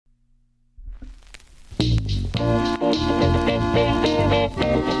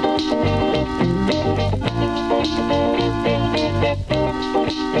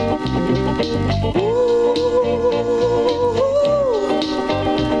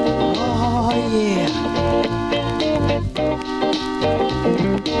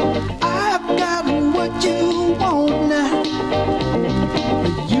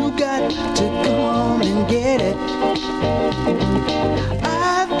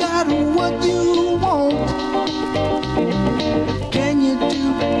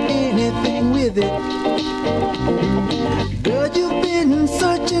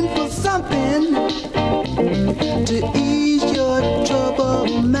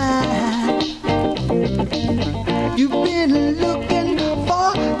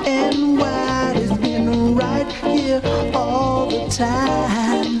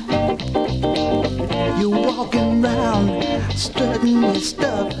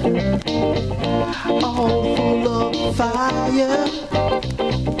all full of fire.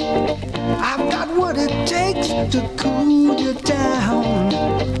 I've got what it takes to cool you down.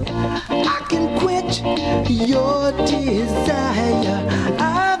 I can quench your desire.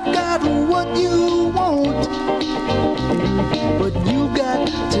 I've got what you want, but you got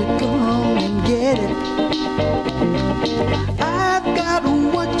to come and get it. I've got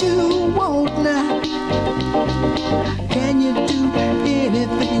what you want now. Can you do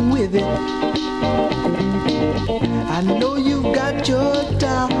anything with it? I know you got your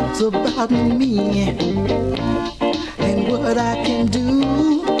doubts about me and what I can do,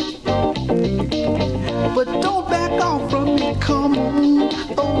 but don't back off from me. Come on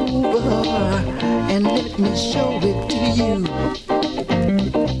over and let me show it to you.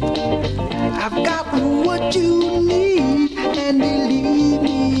 I've got what you need, and believe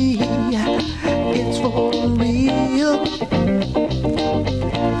me, it's for real.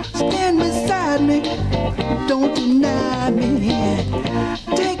 Stand beside me, don't deny me.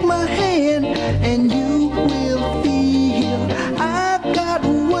 Take my hand and you will feel I've got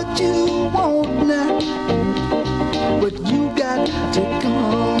what you want now, but you got to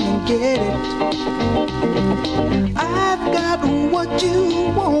come and get it. I've got what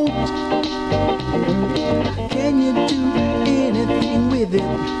you want. Can you do anything with it?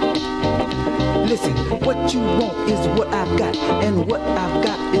 Listen, what you want is what I've got, and what I've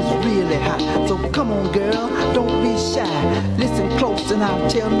got is really hot. So come on, girl, don't be shy. Listen close and I'll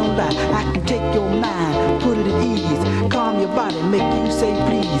tell no lie. I can take your mind, put it at ease, calm your body, make you say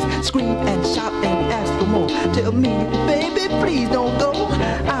please, scream and shout and ask for more. Tell me, baby, please don't go.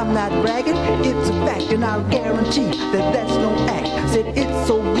 I'm not bragging, it's a fact, and I'll guarantee that that's no act. Said it's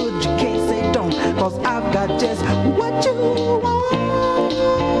so good you can't say don't, cause I've got just what you want.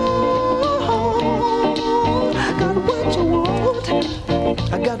 I got what you want.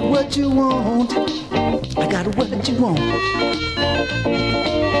 I got what you want. I got what you want.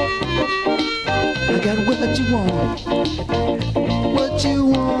 What you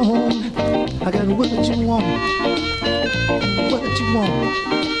want. I got what you want. What you want.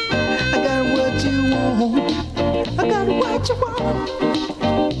 I got what you want. I got what you want.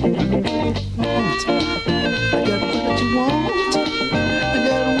 I got what you want. I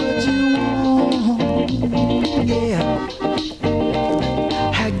got what you want. Yeah.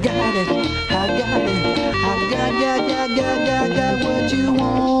 Got what you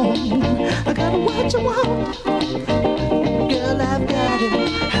want. I got what you want. Girl, I've got it.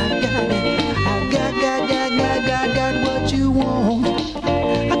 I got it. I got what you want.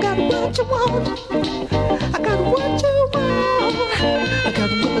 I got what you want. I got what you want. I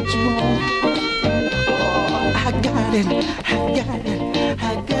got what you want. Oh, I got it. I got it. I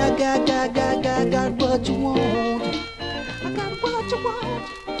got